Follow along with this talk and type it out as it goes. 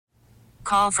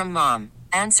Call from mom.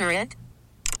 Answer it.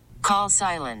 Call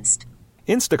silenced.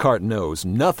 Instacart knows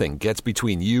nothing gets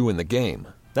between you and the game.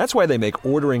 That's why they make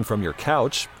ordering from your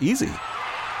couch easy.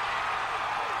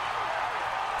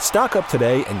 Stock up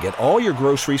today and get all your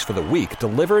groceries for the week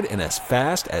delivered in as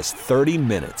fast as 30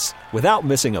 minutes without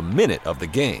missing a minute of the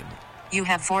game. You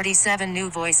have 47 new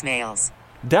voicemails.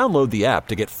 Download the app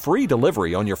to get free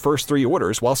delivery on your first 3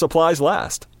 orders while supplies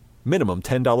last. Minimum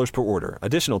 $10 per order.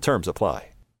 Additional terms apply.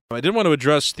 I did want to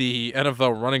address the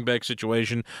NFL running back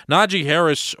situation. Najee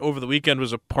Harris over the weekend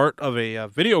was a part of a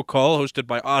video call hosted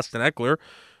by Austin Ekeler,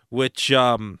 which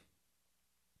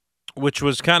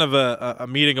was kind of a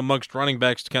meeting amongst running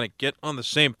backs to kind of get on the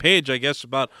same page, I guess,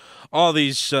 about all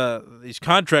these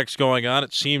contracts going on.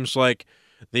 It seems like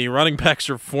the running backs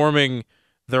are forming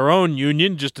their own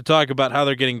union just to talk about how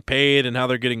they're getting paid and how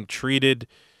they're getting treated,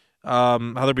 how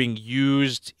they're being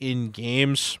used in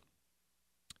games.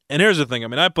 And here's the thing. I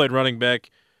mean, I played running back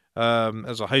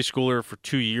as a high schooler for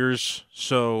 2 years,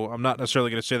 so I'm not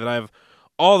necessarily going to say that I have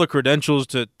all the credentials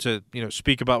to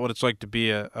speak about what it's like to be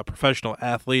a professional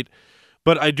athlete.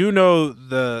 But I do know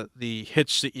the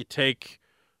hits that you take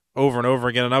over and over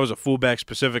again, and I was a fullback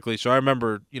specifically, so I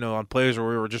remember, on plays where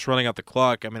we were just running out the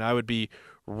clock, I mean, I would be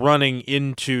running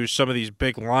into some of these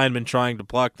big linemen trying to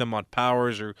block them on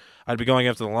powers, or I'd be going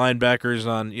after the linebackers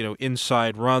on,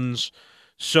 inside runs.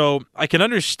 So I can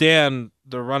understand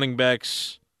the running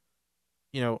backs,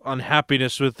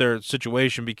 unhappiness with their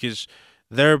situation because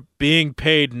they're being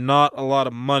paid not a lot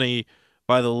of money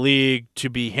by the league to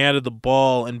be handed the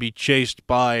ball and be chased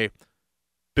by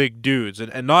big dudes.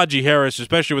 And Najee Harris,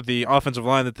 especially with the offensive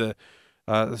line that the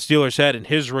Steelers had in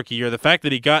his rookie year, the fact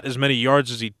that he got as many yards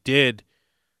as he did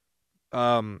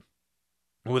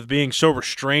with being so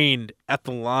restrained at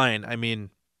the line, I mean,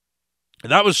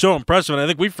 that was so impressive, and I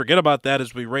think we forget about that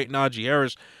as we rate Najee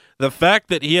Harris. The fact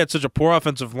that he had such a poor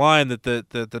offensive line that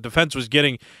the defense was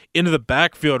getting into the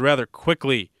backfield rather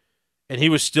quickly, and he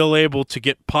was still able to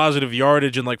get positive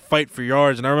yardage and fight for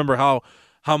yards. And I remember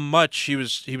how much he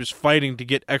was fighting to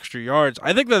get extra yards.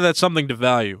 I think that's something to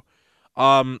value.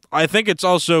 I think it's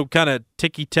also kind of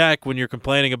ticky-tack when you're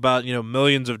complaining about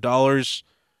millions of dollars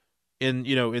in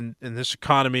this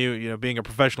economy. Being a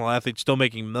professional athlete, still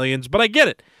making millions, but I get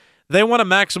it. They want to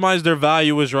maximize their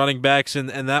value as running backs, and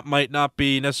that might not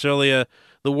be necessarily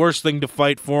the worst thing to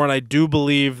fight for. And I do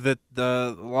believe that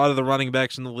a lot of the running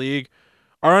backs in the league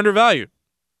are undervalued.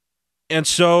 And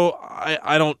so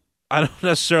I don't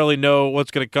necessarily know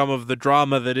what's going to come of the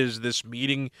drama that is this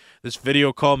meeting, this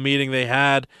video call meeting they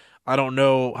had. I don't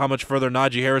know how much further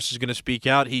Najee Harris is going to speak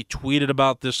out. He tweeted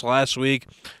about this last week,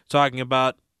 talking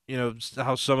about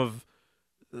how some of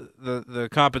the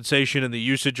compensation and the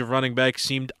usage of running backs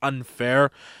seemed unfair,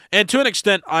 and to an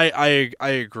extent, I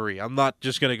agree. I'm not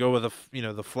just going to go with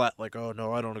the flat oh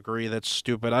no, I don't agree. That's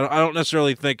stupid. I don't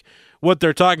necessarily think what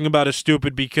they're talking about is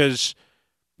stupid because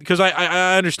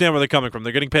I understand where they're coming from.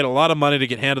 They're getting paid a lot of money to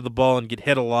get handed the ball and get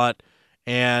hit a lot,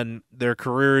 and their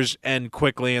careers end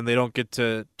quickly, and they don't get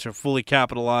to fully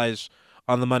capitalize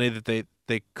on the money that they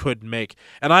could make.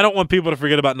 And I don't want people to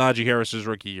forget about Najee Harris's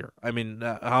rookie year. I mean,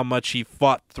 how much he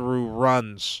fought through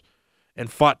runs and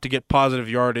fought to get positive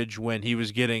yardage when he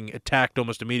was getting attacked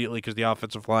almost immediately because the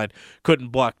offensive line couldn't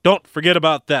block. Don't forget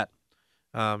about that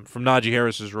from Najee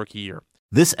Harris's rookie year.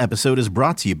 This episode is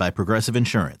brought to you by Progressive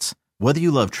Insurance. Whether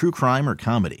you love true crime or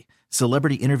comedy,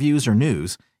 celebrity interviews or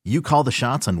news, you call the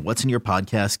shots on what's in your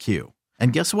podcast queue.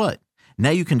 And guess what? Now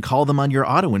you can call them on your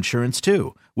auto insurance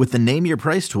too with the Name Your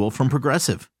Price tool from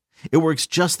Progressive. It works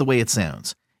just the way it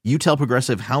sounds. You tell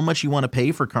Progressive how much you want to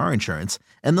pay for car insurance,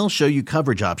 and they'll show you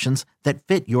coverage options that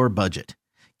fit your budget.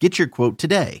 Get your quote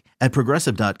today at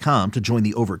Progressive.com to join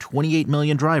the over 28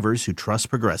 million drivers who trust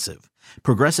Progressive.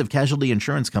 Progressive Casualty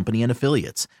Insurance Company and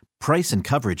Affiliates. Price and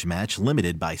coverage match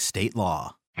limited by state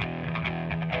law.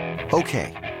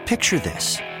 Okay, picture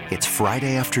this. It's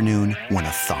Friday afternoon when a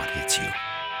thought hits you.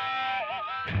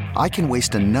 I can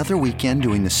waste another weekend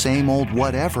doing the same old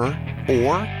whatever,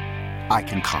 or I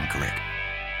can conquer it.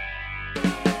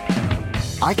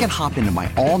 I can hop into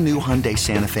my all-new Hyundai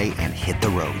Santa Fe and hit the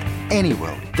road. Any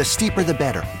road. The steeper, the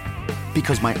better.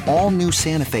 Because my all-new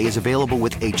Santa Fe is available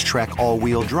with H-Track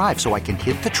all-wheel drive, so I can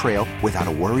hit the trail without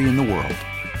a worry in the world.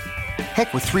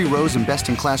 Heck, with 3 rows and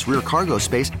best-in-class rear cargo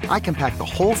space, I can pack the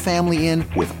whole family in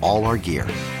with all our gear.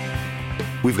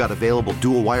 We've got available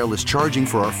dual wireless charging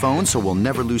for our phones, so we'll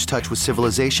never lose touch with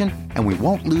civilization, and we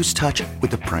won't lose touch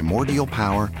with the primordial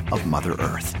power of Mother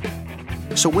Earth.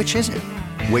 So which is it?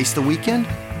 Waste the weekend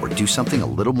or do something a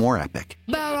little more epic?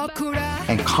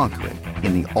 And conquer it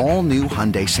in the all-new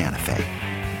Hyundai Santa Fe.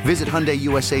 Visit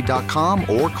HyundaiUSA.com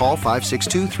or call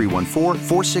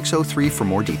 562-314-4603 for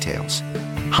more details.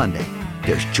 Hyundai,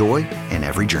 there's joy in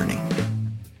every journey.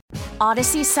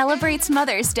 Odyssey celebrates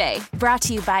Mother's Day, brought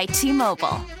to you by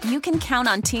T-Mobile. You can count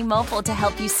on T-Mobile to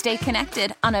help you stay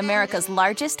connected on America's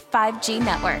largest 5G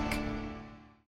network.